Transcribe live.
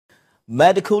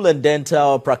Medical and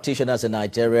dental practitioners in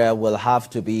Nigeria will have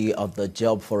to be on the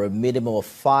job for a minimum of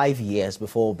 5 years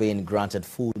before being granted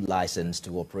full license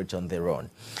to operate on their own.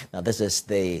 Now, this is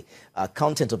the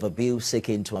content of a bill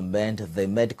seeking to amend the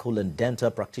Medical and Dental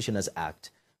Practitioners Act,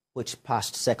 which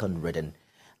passed second reading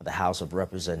at the House of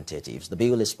Representatives. The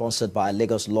bill is sponsored by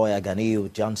Lagos lawyer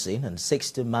Ganiyu Johnson and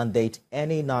seeks to mandate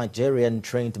any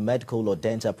Nigerian-trained medical or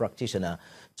dental practitioner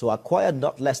to acquire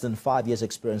not less than 5 years'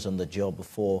 experience on the job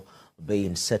before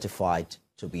being certified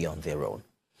to be on their own.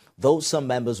 Though some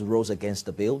members rose against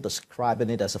the bill, describing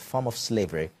it as a form of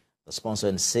slavery, the sponsor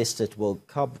insists it will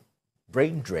curb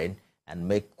brain drain and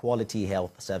make quality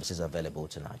health services available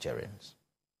to Nigerians.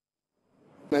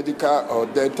 Medical or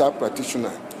dental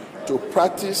practitioner to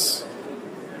practice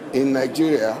in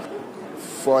Nigeria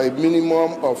for a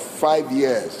minimum of 5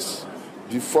 years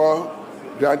before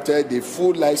granted a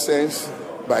full license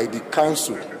by the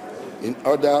council in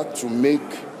order to make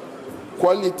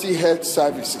quality health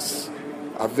services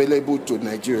available to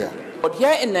Nigeria. But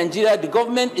here in Nigeria, the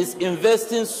government is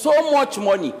investing so much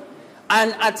money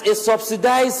and at a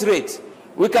subsidized rate.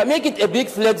 We can make it a bit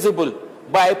flexible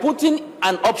by putting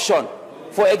an option.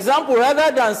 For example,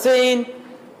 rather than saying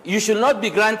you should not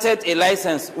be granted a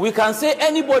license, we can say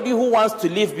anybody who wants to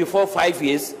live before 5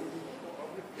 years,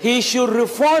 he should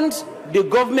refund the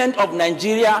government of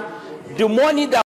Nigeria the money that